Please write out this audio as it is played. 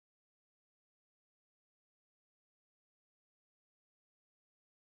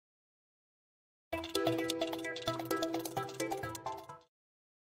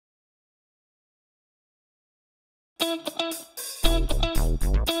Hi,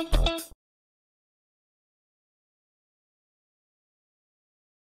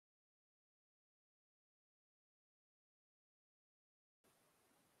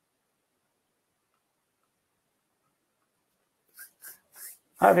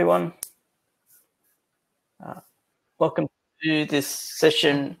 everyone. Welcome to this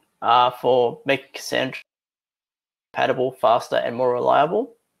session for Make Cassandra compatible, faster, and more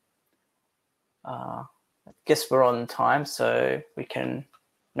reliable. I guess we're on time, so we can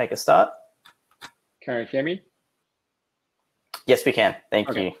make a start. Can you hear me? Yes, we can.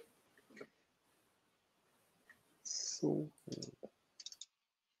 Thank you. So,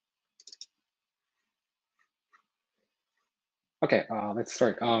 okay, let's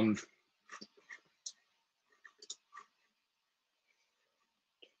start.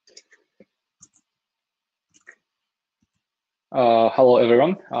 Hello,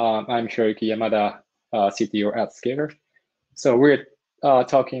 everyone. I'm Hiroyuki Yamada, CTO at Scalar. So we're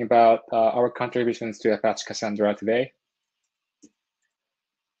talking about our contributions to Apache Cassandra today.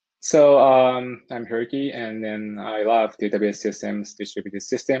 So I'm Hiroyuki, and then I love database systems, distributed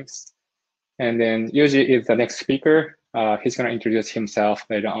systems. And then Yuji is the next speaker. He's going to introduce himself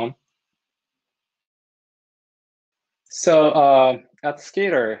later on. So at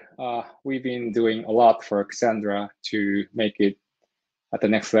Scalar, we've been doing a lot for Cassandra to make it at the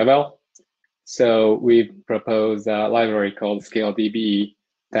next level. So we proposed a library called scalability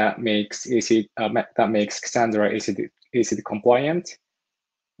that makes Cassandra ACID compliant.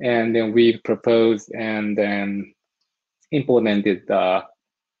 And then we proposed and then implemented the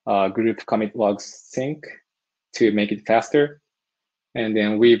GroupCommitLogSync to make it faster. And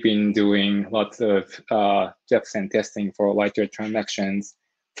then we've been doing lots of Jepsen testing for lighter transactions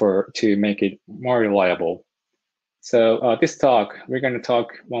to make it more reliable. So this talk, we're going to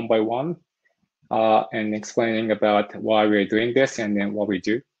talk one by one and explaining about why we're doing this and then what we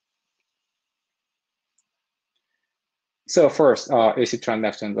do. So first, ACID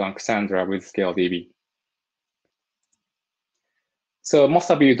transactions on Cassandra with scalability. So most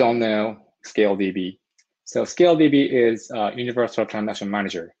of you don't know scalability. So scalability is a universal transaction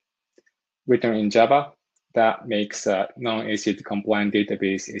manager written in Java that makes a non-ACID compliant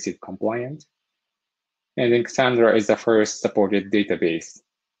database ACID compliant. And then Cassandra is the first supported database.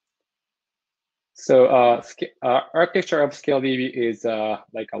 So architecture of scalability is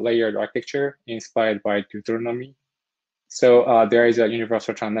like a layered architecture inspired by Deuteronomy. So there is a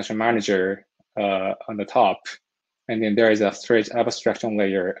universal transaction manager on the top, and then there is a storage abstraction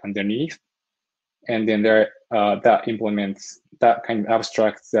layer underneath. And then that kind of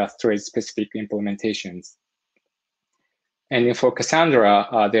abstracts the storage-specific implementations. And then for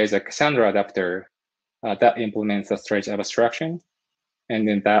Cassandra, there's a Cassandra adapter that implements the storage abstraction. And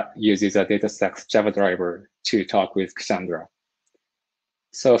then that uses a DataStax Java driver to talk with Cassandra.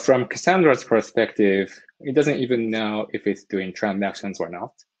 So from Cassandra's perspective, it doesn't even know if it's doing transactions or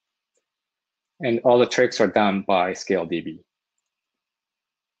not. And all the tricks are done by scalability.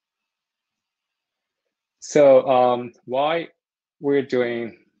 So why we're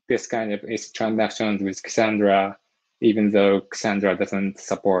doing this kind of transactions with Cassandra, even though Cassandra doesn't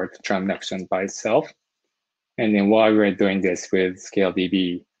support transactions by itself, and then why we're doing this with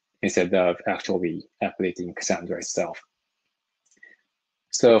scalability instead of actually updating Cassandra itself.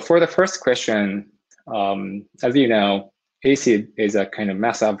 So for the first question, as you know, ACID is a kind of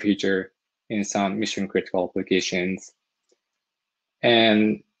must-have feature in some mission-critical applications.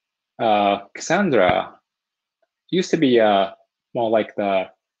 And Cassandra used to be more like the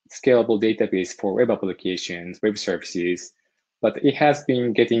scalable database for web applications, web services, but it has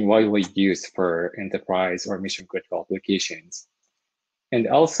been getting widely used for enterprise or mission-critical applications. And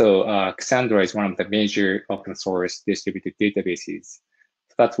also, Cassandra is one of the major open source distributed databases.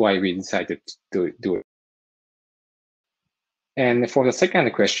 So that's why we decided to do it. And for the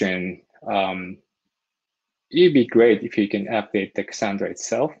second question, it'd be great if you can update the Cassandra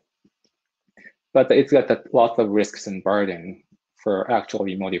itself, but it's got a lot of risks and burden for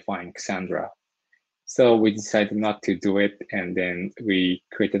actually modifying Cassandra. So we decided not to do it, and then we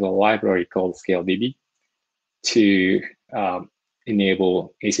created a library called scalability to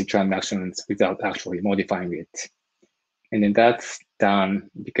enable ACID transactions without actually modifying it. And then that's done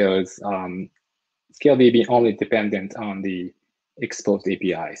because scalability only dependent on the exposed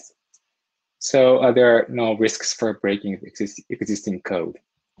APIs. So there are no risks for breaking existing code.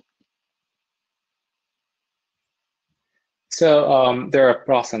 So there are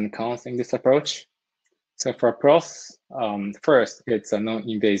pros and cons in this approach. So for pros, first, it's a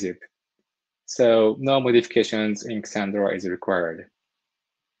non-invasive. So no modifications in Cassandra is required.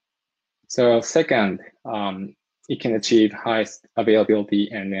 So second, it can achieve high availability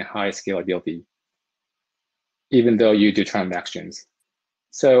and then high scalability, even though you do transactions.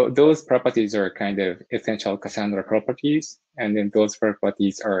 So those properties are kind of essential Cassandra properties, and then those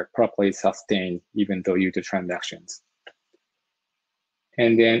properties are properly sustained even though you do transactions.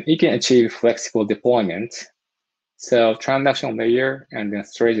 And then it can achieve flexible deployment. So transaction layer and then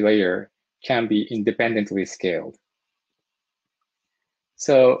storage layer can be independently scaled.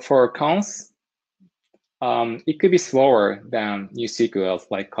 So for cons, it could be slower than NewSQLs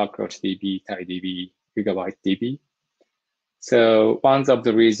like CockroachDB, TiDB, GigabyteDB. So one of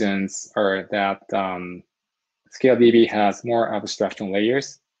the reasons are that ScaleDB has more abstraction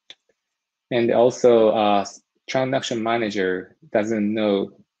layers, and also transaction manager doesn't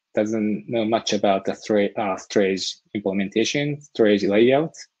know much about the storage implementation, storage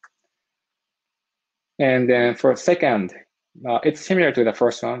layout. And then for second, it's similar to the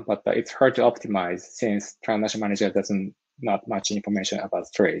first one, but it's hard to optimize since transaction manager doesn't not much information about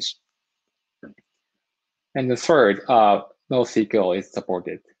storage. And the third, NoSQL is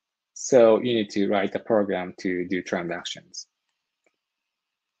supported. So you need to write a program to do transactions.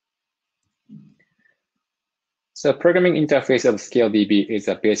 So programming interface of ScaleDB is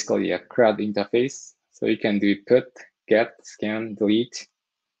basically a CRUD interface. So you can do put, get, scan, delete,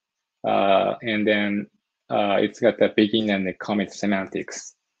 and then it's got the begin and the commit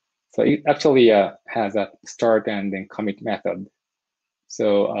semantics. So it actually has a start and then commit method.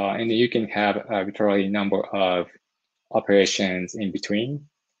 So and you can have arbitrary number of operations in between,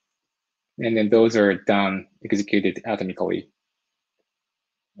 and then those are executed atomically.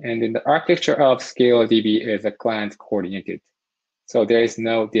 And then the architecture of ScaleDB is a client coordinated. So there is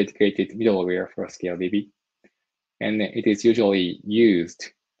no dedicated middleware for ScaleDB. And it is usually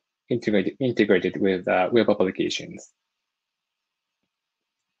used, integrated with web applications.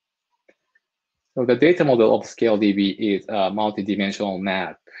 So the data model of ScaleDB is a multi-dimensional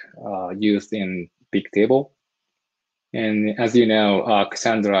map used in Bigtable. And as you know,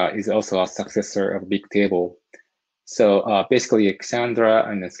 Cassandra is also a successor of Bigtable. So basically, Cassandra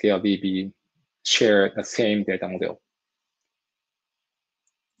and ScaleDB share the same data model.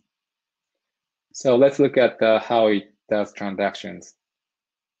 So let's look at how it does transactions.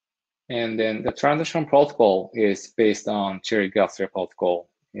 And then the transaction protocol is based on Cherry-Gosser protocol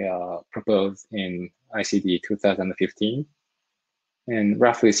proposed in ICD 2015. And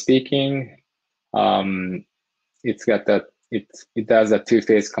roughly speaking, it's got that it does a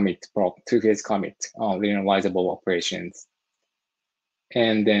two-phase commit on linearizable operations.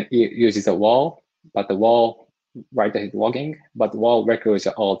 And then it uses a wall, but the wall write-ahead logging, but wall records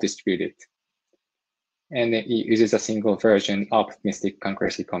are all distributed. And then it uses a single version of optimistic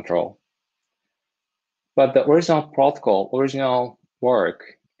concurrency control. But the original work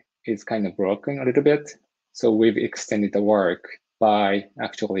is kind of broken a little bit. So we've extended the work by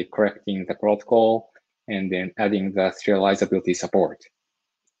actually correcting the protocol and then adding the serializability support.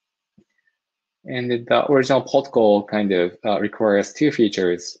 And the original protocol kind of requires two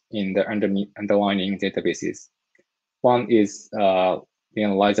features in the underlying databases. One is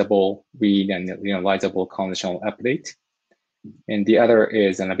linearizable read and linearizable conditional update. And the other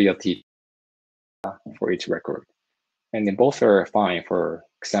is an ability for each record. And then both are fine for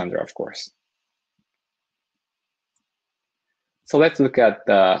Cassandra, of course. So let's look at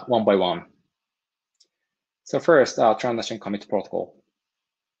one by one. So first, transaction commit protocol.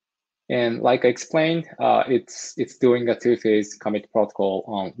 And like I explained, it's doing a two-phase commit protocol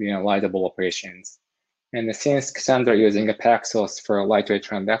on linearizable operations. And since Cassandra using a Paxos for lightweight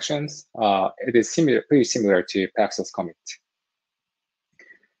transactions, it is pretty similar to Paxos commit.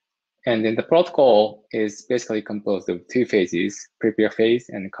 And then the protocol is basically composed of two phases, prepare phase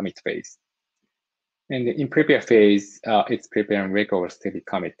and commit phase. And in prepare phase, it's preparing records to be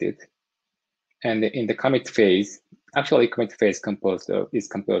committed. And in the commit phase, actually commit phase is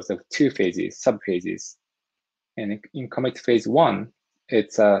composed of two phases, subphases. And in commit phase 1,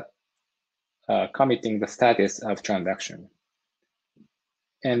 it's committing the status of transaction.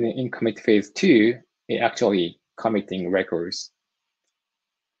 And in commit phase 2, it actually committing records.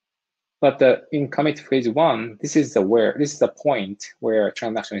 But in commit phase 1, this is the point where a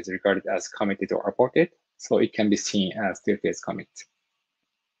transaction is regarded as committed or aborted, so it can be seen as two-phase commit.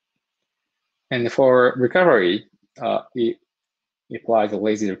 And for recovery, it applies a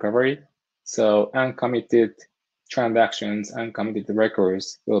lazy recovery. So uncommitted transactions, uncommitted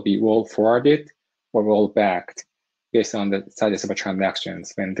records will be roll forwarded or roll backed based on the status of the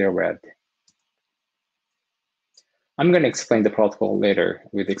transactions when they're read. I'm going to explain the protocol later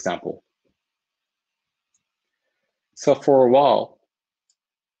with example. So for WAL,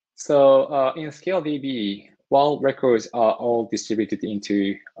 so in ScaleDB, while records are all distributed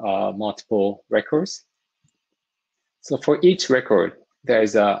into multiple records. So for each record, there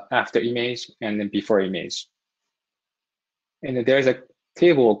is a after image and then before image. And there's a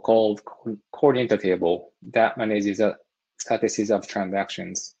table called coordinator table that manages the statuses of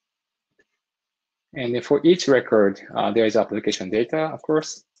transactions. And then for each record, there is application data, of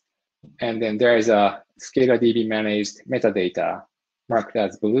course. And then there is a scalability managed metadata marked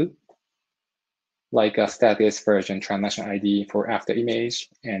as blue, like a status version transaction ID for after image.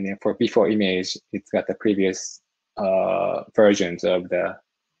 And then for before image, it's got the previous versions of the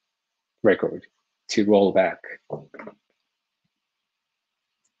record to roll back.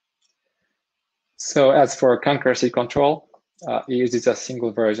 So as for concurrency control, it uses a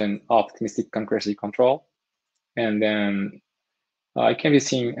single version optimistic concurrency control. And then it can be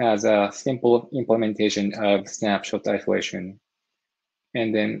seen as a simple implementation of snapshot isolation.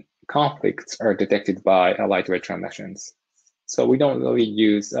 And then conflicts are detected by lightweight transactions. So we don't really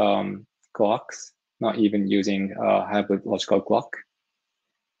use clocks, not even using a hybrid logical clock.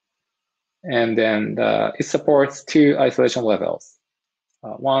 And then it supports two isolation levels.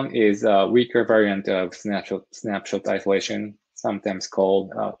 One is a weaker variant of snapshot isolation, sometimes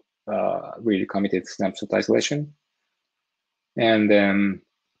called really committed snapshot isolation. And then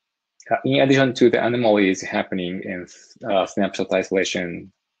in addition to the anomalies happening in snapshot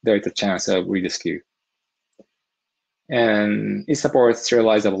isolation, there is a chance of read skew. And it supports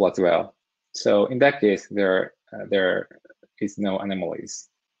serializable as well. So in that case, there is no anomalies.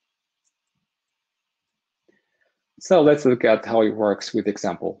 So let's look at how it works with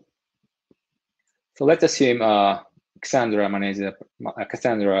example. So let's assume Cassandra manages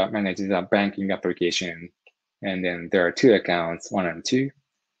a banking application, and then there are two accounts, 1 and 2,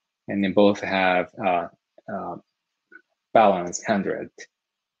 and then both have balance 100,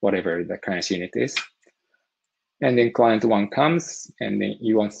 whatever the currency unit is. And then client 1 comes, and then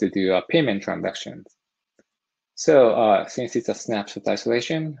he wants to do a payment transaction. So since it's a snapshot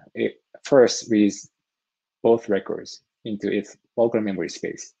isolation, it first reads both records into its local memory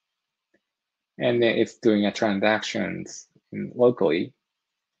space. And then it's doing a transactions locally.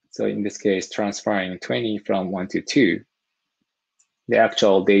 So in this case, transferring 20 from 1 to 2. The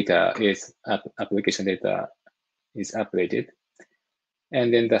actual data is application data is updated.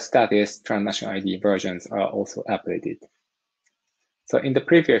 And then the status transaction ID versions are also updated. So in the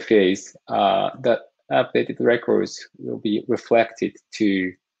previous phase, the updated records will be reflected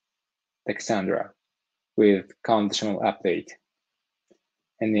to the Cassandra with conditional update.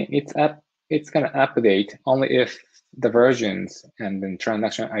 And then it's going to update only if the versions and then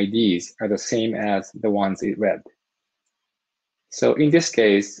transaction IDs are the same as the ones it read. So in this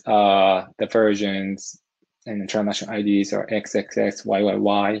case, the versions and the transaction IDs are XXX,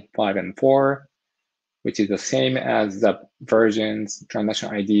 YYY, 5, and 4, which is the same as the versions,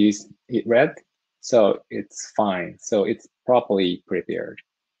 transaction IDs it read. So it's fine. So it's properly prepared.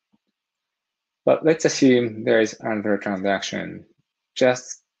 But let's assume there is another transaction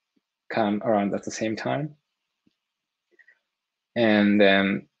just come around at the same time. And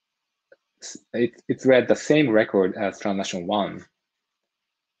then it's read the same record as transaction 1.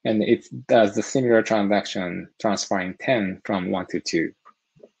 And it does the similar transaction transferring 10 from 1 to 2.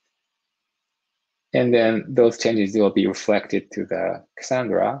 And then those changes will be reflected to the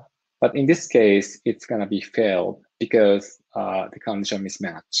Cassandra. But in this case, it's going to be failed because the condition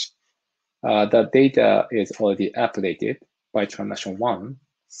mismatch. The data is already updated by transaction 1.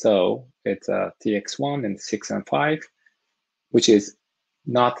 So it's TX1 and 6 and 5, which is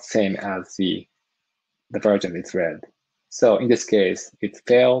not the same as the version it's read. So in this case, it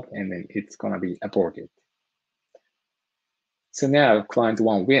failed and then it's going to be aborted. So now client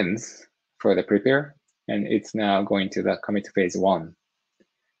 1 wins for the prepare, and it's now going to the commit phase 1.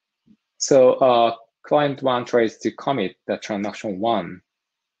 So client 1 tries to commit the transaction 1,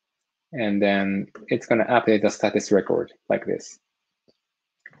 and then it's going to update the status record like this.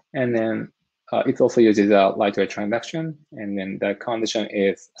 And then it also uses a lightweight transaction, and then the condition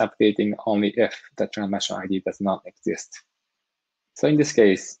is updating only if the transaction ID does not exist. So in this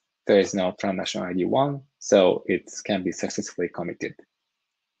case, there is no transaction ID 1, so it can be successfully committed.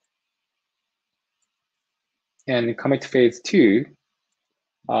 And in commit phase 2,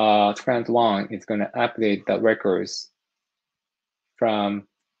 client 1 is going to update the records from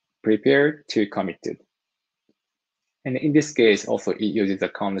prepared to committed. And in this case, also it uses a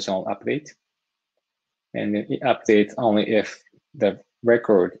conditional update. And then it updates only if the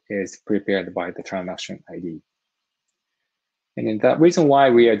record is prepared by the transaction ID. And then the reason why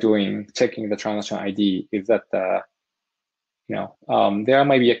we are checking the transaction ID is that there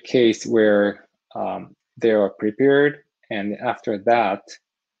might be a case where they are prepared, and after that,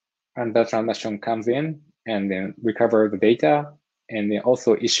 another transaction comes in and then recover the data, and then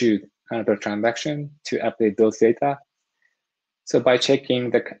also issued another transaction to update those data. So by checking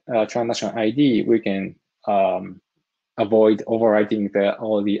the transaction ID, we can avoid overwriting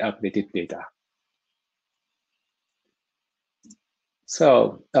all the updated data.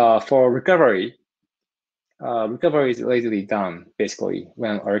 So for recovery, recovery is lazily done, basically,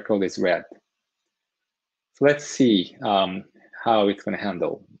 when a record is read. So let's see how it's going to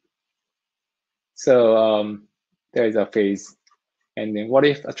handle. So there is a phase. And then what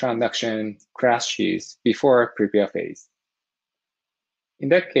if a transaction crashes before prepare phase? In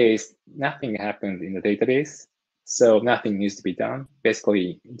that case, nothing happens in the database. So nothing needs to be done.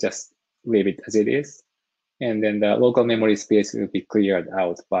 Basically, just leave it as it is. And then the local memory space will be cleared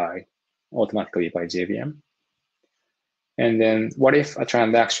out automatically by JVM. And then what if a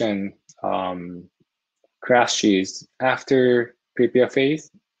transaction crashes after prepare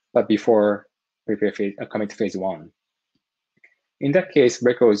phase, but before prepare phase, commit phase 1? In that case,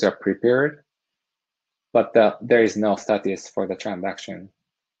 records are prepared, but there is no status for the transaction.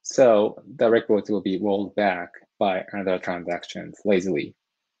 So the records will be rolled back by another transaction lazily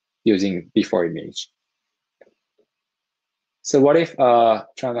using before image. So what if a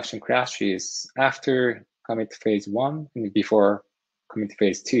transaction crashes after commit phase 1 and before commit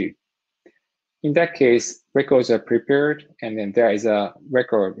phase 2? In that case, records are prepared, and then there is a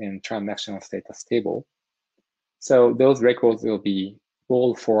record in transactional status table. So those records will be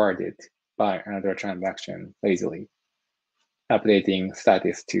roll forwarded by another transaction lazily, updating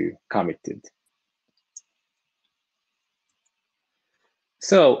status to committed.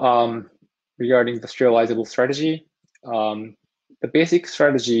 So regarding the serializable strategy, the basic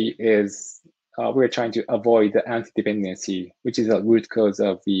strategy is we're trying to avoid the anti-dependency, which is a root cause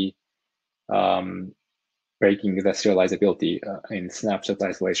of the breaking the serializability in snapshot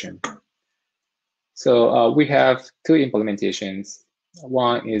isolation. So we have two implementations.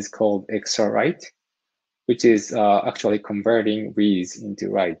 One is called extra write, which is actually converting reads into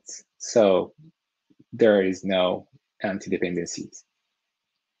writes. So there is no anti-dependencies.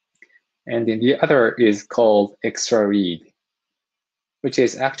 And then the other is called extra read, which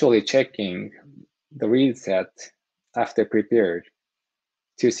is actually checking the read set after prepared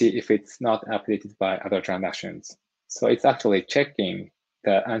to see if it's not updated by other transactions. So it's actually checking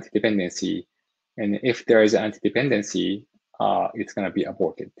the anti-dependency, and if there is an anti-dependency, it's going to be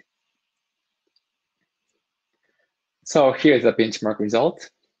aborted. So here's a benchmark result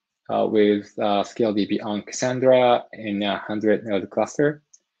with scalability on Cassandra in a 100-node cluster.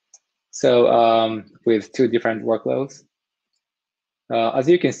 So with two different workloads. As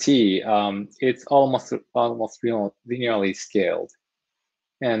you can see, it's almost linearly scaled.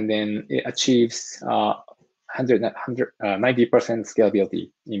 And then it achieves 90% scalability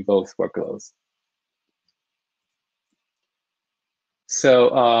in both workloads.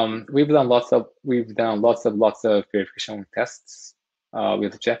 So we've done lots of verification tests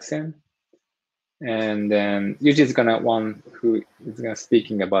with Jepsen, and then Yuji is one who is gonna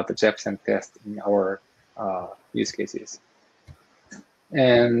speaking about the Jepsen test in our use cases.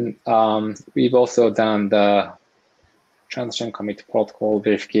 And we've also done the transaction commit protocol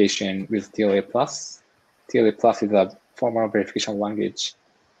verification with TLA+. TLA+ is a formal verification language,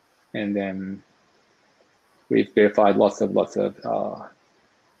 and then we've verified lots of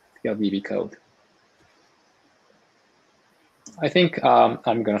scalability code. I think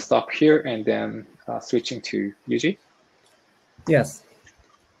I'm going to stop here and then switching to Yuji. Yes.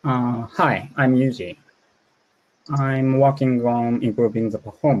 Hi, I'm Yuji. I'm working on improving the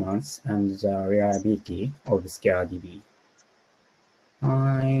performance and the reliability of scalability.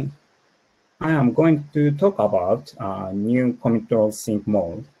 I am going to talk about a new committal sync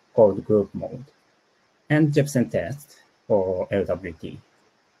mode called group mode and Jepsen test for LWT.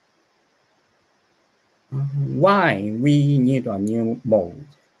 Why we need a new mode?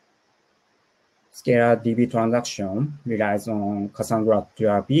 ScalarDB transaction relies on Cassandra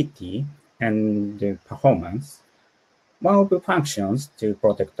durability and performance. One of the functions to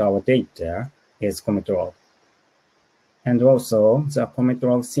protect our data is commit log. And also, the commit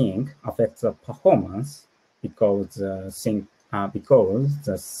log sync affects the performance because the sync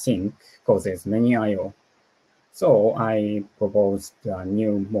causes many I/O. So I proposed a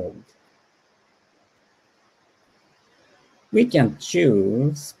new mode. We can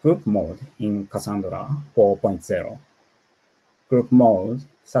choose group mode in Cassandra 4.0. Group mode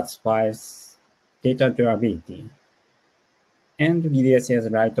satisfies data durability and reduces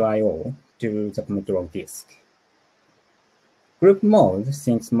write I/O to the commit log disk. Group mode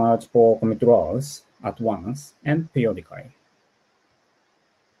syncs multiple commit logs at once and periodically.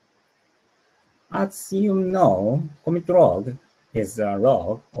 As you know, commit log is a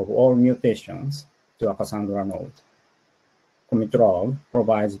log of all mutations to a Cassandra node. Commit log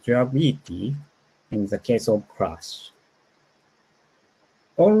provides durability in the case of crash.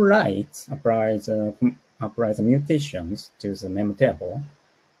 All writes applies mutations to the mem table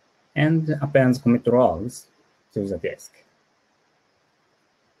and appends commit logs to the disk.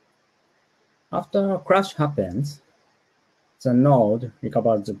 After a crash happens, the node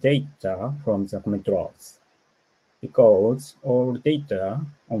recovers the data from the commit logs because all data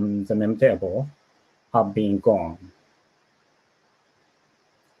on the mem table have been gone.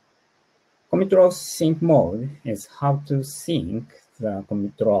 Commit logs sync mode is how to sync the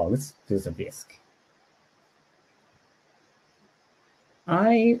commit logs to the disk.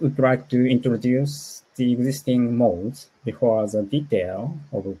 I would like to introduce the existing modes before the detail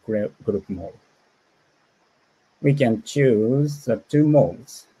of group mode. We can choose the two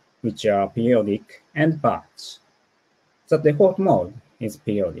modes, which are periodic and batch. The default mode is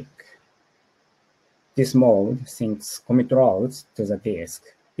periodic. This mode syncs commit logs to the disk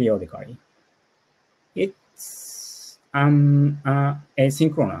periodically. It's an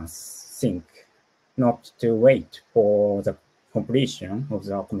asynchronous sync, not to wait for the completion of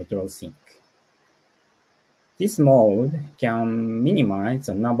the commit log sync. This mode can minimize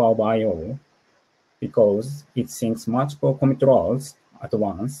the number of I/O because it syncs multiple commit logs at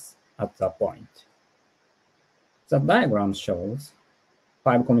once at that point. The diagram shows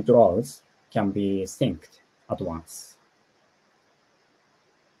 5 commit logs can be synced at once.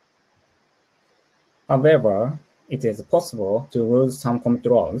 However, it is possible to lose some commit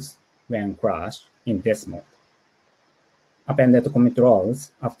logs when crash in this mode. Appended commit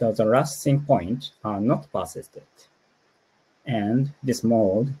logs after the last sync point are not persisted, and this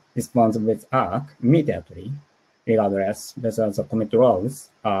mode responds with arc immediately, regardless whether the commit logs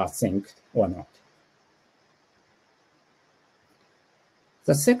are synced or not.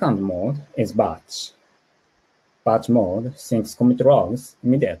 The second mode is batch. Batch mode syncs commit logs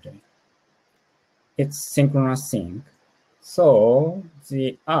immediately. It's synchronous sync, so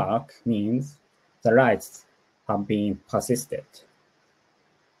the arc means the writes have been persisted.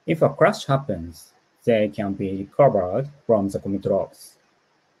 If a crash happens, they can be recovered from the commit logs.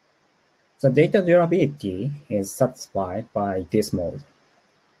 The data durability is satisfied by this mode.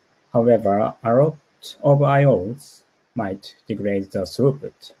 However, a lot of I/Os might degrade the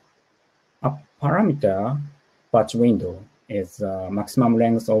throughput. A parameter batch window is the maximum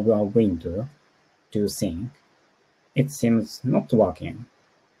length of a window to sync. It seems not working.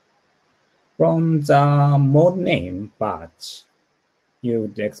 From the mode name batch, you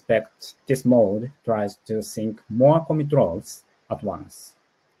would expect this mode tries to sync more commit logs at once.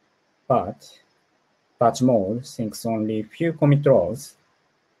 But batch mode syncs only few commit logs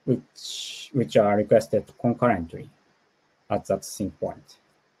which are requested concurrently at that sync point.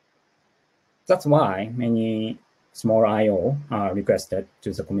 That's why many small I/O are requested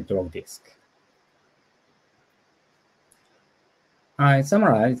to the commit log disk. I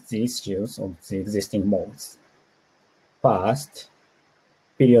summarize the issues of the existing modes. First,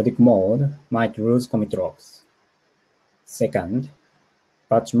 periodic mode might lose commit logs. Second,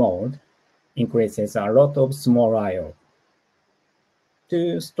 batch mode increases a lot of small I/O.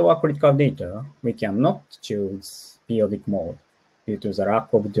 To store critical data, we cannot choose periodic mode due to the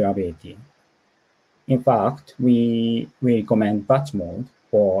lack of durability. In fact, we recommend batch mode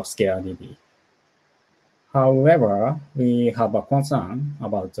for scalability. However, we have a concern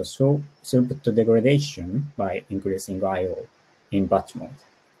about the throughput degradation by increasing I/O in batch mode.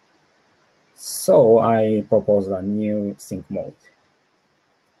 So I propose a new sync mode.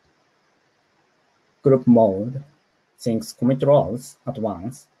 Group mode syncs commit logs at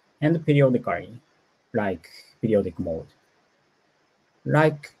once and periodically, like periodic mode.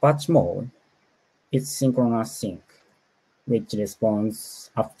 Like batch mode, it's synchronous sync, which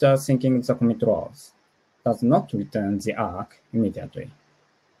responds after syncing the commit logs, does not return the arc immediately.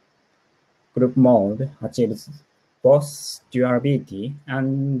 Group mode achieves both durability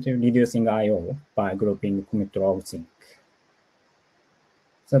and reducing I/O by grouping commit log sync.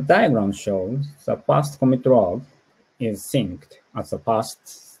 The diagram shows the first commit log is synced at the first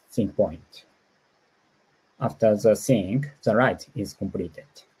sync point. After the sync, the write is completed.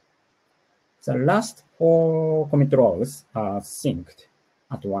 The last 4 commit logs are synced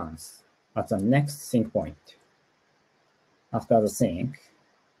at once at the next sync point. After the sync,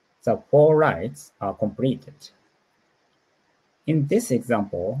 the 4 writes are completed. In this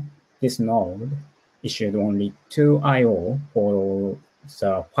example, this node issued only 2 I/O for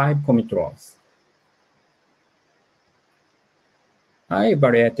the 5 commit logs. I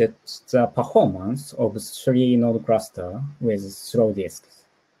evaluated the performance of 3-node cluster with slow disks,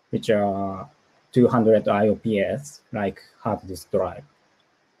 which are 200 IOPS, like hard disk drive.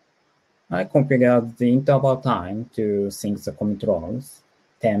 I configured the interval time to sync the commit rows,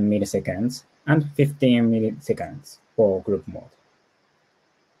 10 milliseconds and 15 milliseconds for group mode.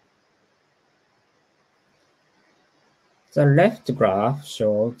 The left graph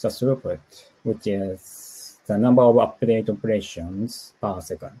shows the throughput, which is the number of update operations per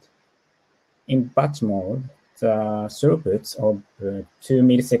second. In batch mode, the throughputs of 2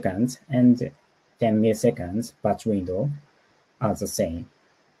 milliseconds and 10 milliseconds batch window are the same.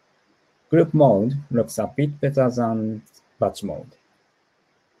 Group mode looks a bit better than batch mode.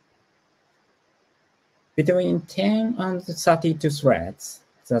 Between 10 and 32 threads,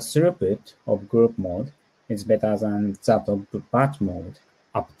 the throughput of group mode is better than that of batch mode,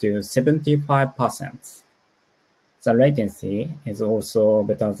 up to 75%. The latency is also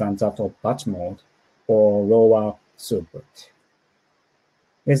better than that of batch mode for lower throughput.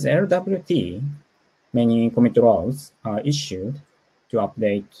 With LWT, many commit rows are issued to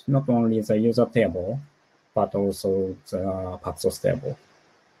update not only the user table, but also the Paxos table.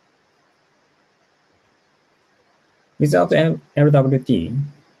 Without LWT,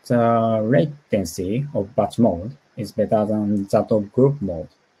 the latency of batch mode is better than that of group mode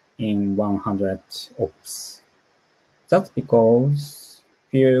in 100 ops. That's because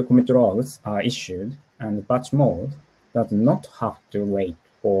few commit rows are issued and batch mode does not have to wait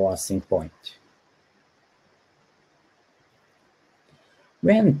for a sync point.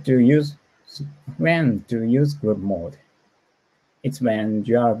 When to use group mode? It's when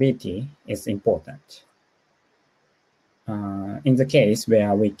durability is important. In the case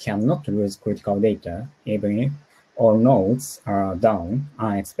where we cannot lose critical data, even if all nodes are down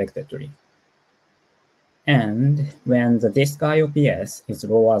unexpectedly. And when the disk IOPS is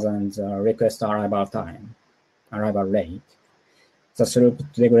lower than the request arrival rate, the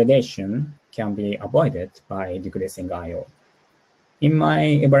throughput degradation can be avoided by decreasing I/O. In my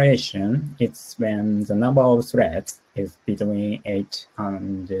evaluation, it's when the number of threads is between 8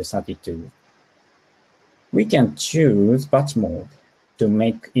 and 32. We can choose batch mode to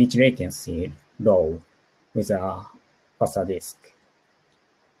make each latency low with a faster disk.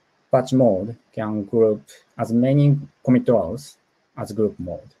 Batch mode can group as many commit rows as group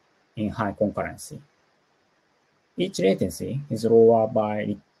mode in high concurrency. Each latency is lower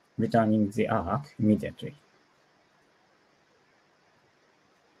by returning the arc immediately.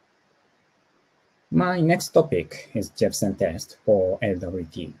 My next topic is Jepsen test for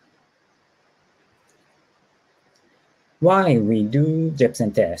LWT. Why we do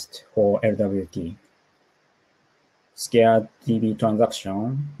Jepsen test for LWT? Scared DB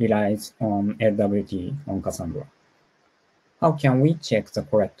transaction relies on LWT on Cassandra. How can we check the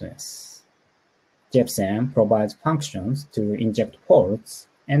correctness? Jepsen provides functions to inject faults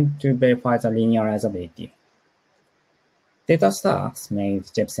and to verify the linearizability. DataStax made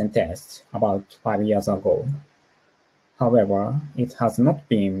Jepsen tests about 5 years ago. However, it has not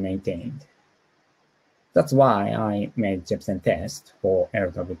been maintained. That's why I made Jepsen test for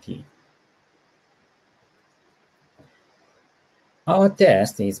LWT. Our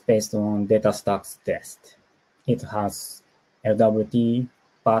test is based on DataStax test. It has LWT,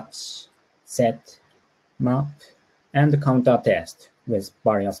 batch, set, map, and counter test with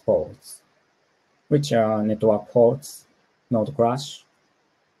various faults, which are network faults, node crash,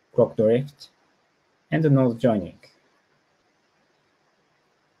 clock drift, and node joining.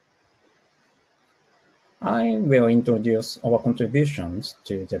 I will introduce our contributions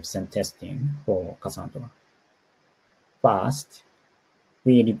to Jepsen testing for Cassandra. First,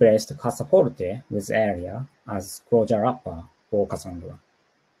 we replaced Cassaforte with Area as closure wrapper for Cassandra.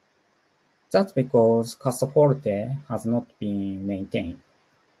 That's because Cassaforte has not been maintained.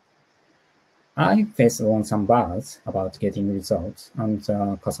 I faced on some bugs about getting results on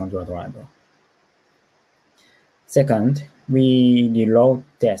the Cassandra driver. Second, we reload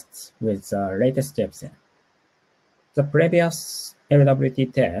tests with the latest Jepsen. The previous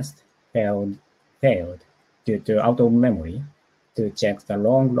LWT test failed due to out of memory to check the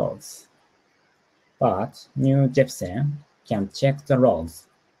long logs. But new Jepsen can check the logs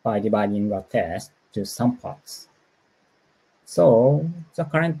by dividing the test to some parts. So the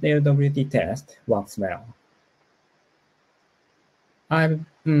current LWT test works well. I've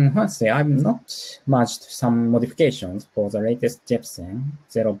not merged some modifications for the latest Jepsen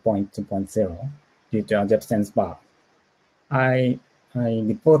 0.2.0 due to a Jepsen's bug. I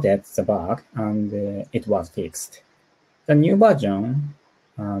reported the bug and it was fixed. The new version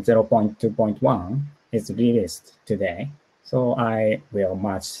 0.2.1 is released today, So I will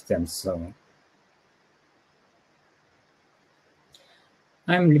merge them soon.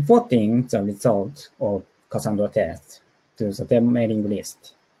 I'm reporting the result of Cassandra test to the dev mailing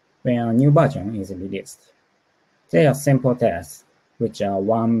list when a new version is released. They are simple tests, which are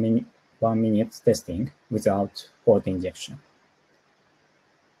 1 minute testing without code injection.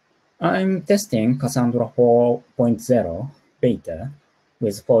 I'm testing Cassandra 4.0 beta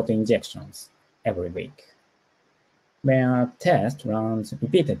with code injections every week. When a test runs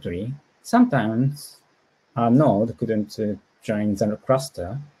repeatedly, sometimes a node couldn't join the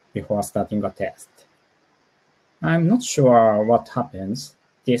cluster before starting a test. I'm not sure what happens.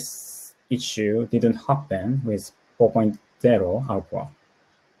 This issue didn't happen with 4.0 alpha.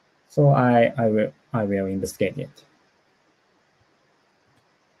 So I will investigate it.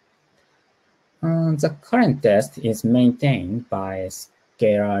 The current test is maintained by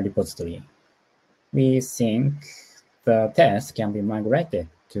Scala repository. We think the test can be migrated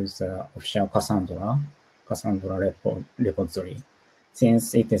to the official Cassandra repository,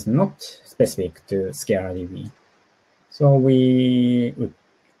 since it is not specific to ScalaDB. So we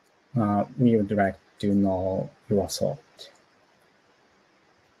would like to know your thought.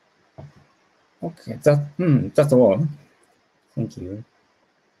 Okay, that's all. Thank you.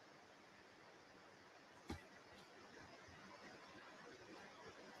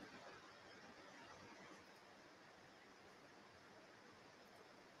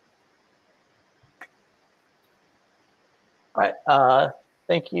 All right.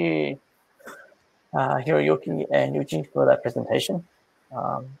 Thank you, Hiroyuki and Yuji, for that presentation.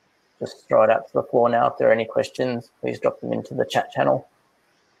 Just throw it out to the floor now. If there are any questions, please drop them into the chat channel.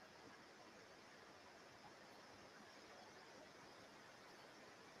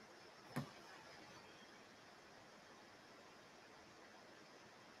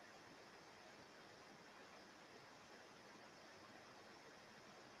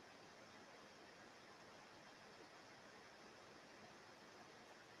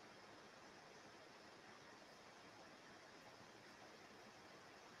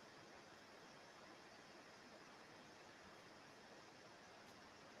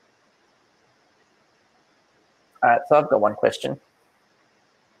 All right, so I've got one question.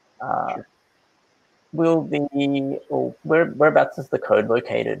 Sure. Whereabouts is the code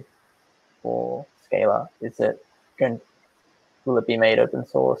located for Scala? Will it be made open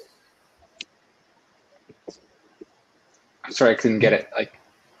source? I'm sorry, I couldn't get it. Like,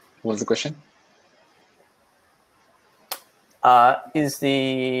 what was the question? Whereabouts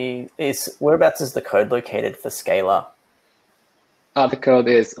is the code located for Scala? The code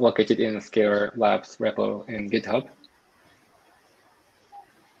is located in the Scala Labs repo in GitHub.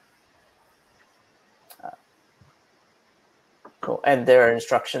 Cool. And there are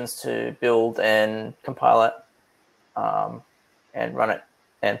instructions to build and compile it, and run it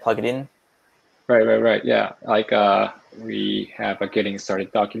and plug it in. Right. Yeah, like we have a getting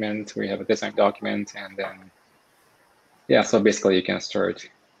started document, we have a design document, and then yeah. So basically, you can start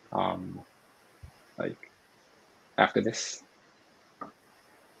like after this.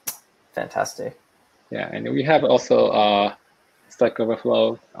 Fantastic. Yeah, and we have also Stack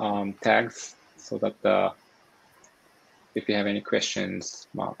Overflow tags, so that if you have any questions,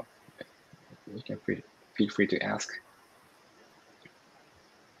 you can feel free to ask.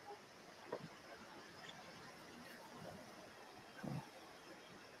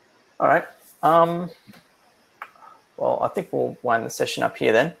 All right. Well, I think we'll wind the session up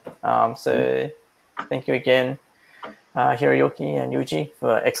here then. So thank you again, Hiroyuki and Yuji,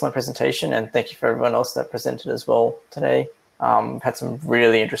 for an excellent presentation, and thank you for everyone else that presented as well today. Had some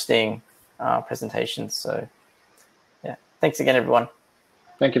really interesting presentations. So yeah, thanks again, everyone.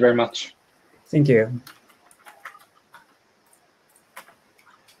 Thank you very much. Thank you.